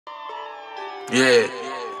Yeah,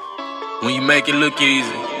 when you make it look easy,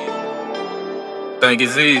 think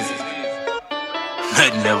it's easy.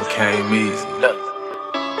 That never came easy. Look,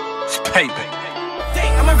 it's payback.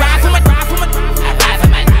 I'ma ride for my, I ride for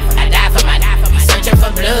my, I die for my, searching for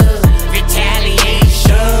blood,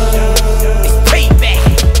 retaliation, it's payback.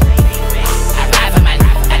 I ride for my,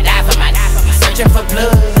 I die for my, searching for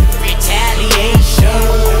blood, retaliation,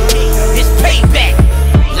 it's payback.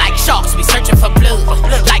 Like sharks, we searching for blood.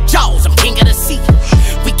 Like Jaws, I'm king of the sea.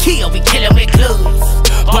 We killin' with gloves.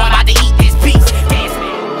 Boy, I'm about to eat this beast.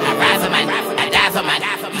 I ride for my, I die for my,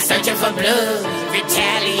 we searching for blood,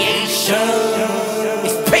 retaliation,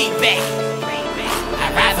 it's payback. I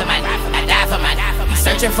ride for my, I die for my, we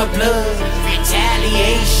searching for blood,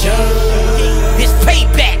 retaliation, it's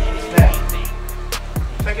payback. Now,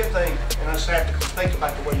 take that thing and unsnap it. Think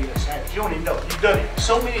about the way you unsnap it. You don't even know. You've done it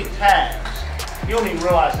so many times. You don't even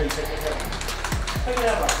realize that you take it out. Take it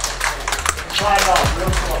out right. Slide it off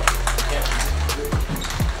real slow.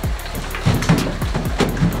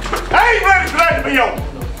 I ain't ready for that to be over.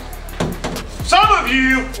 Some of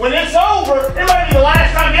you, when it's over, it may be the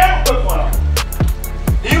last time you ever put one on.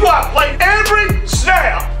 You got to play every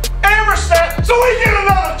snap, so we get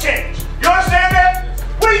another chance. You understand that?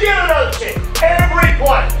 We get another chance every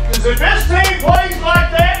play. Because if this team plays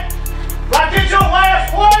like that, like it's your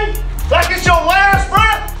last play, like it's your last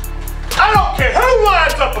breath, I don't care who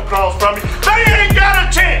lines up across from you, they ain't got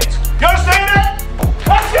a chance. You understand that?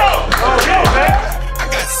 Let's go. Let's go, man. I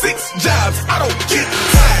got 6 jobs. I don't get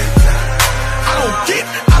tired. I don't get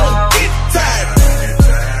tired. I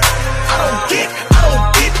don't get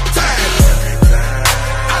tired.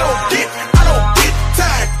 I don't get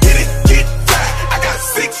tired. Get tired. I got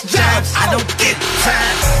 6 jobs. I don't get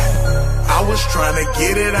tired. I was trying to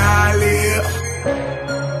get it how I live.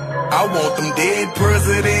 I want them dead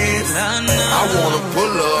presidents. I wanna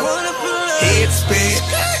pull up, head spin,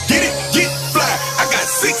 get fly. I got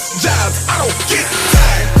 6 jobs. I don't get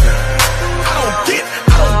tired. I don't get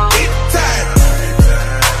tired.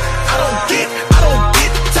 I don't get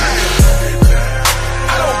tired.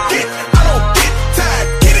 I don't get tired.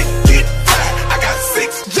 Get tired. I got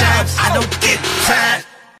 6 jobs. I don't get tired.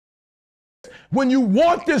 When you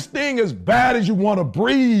want this thing as bad as you want to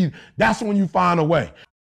breathe, that's when you find a way.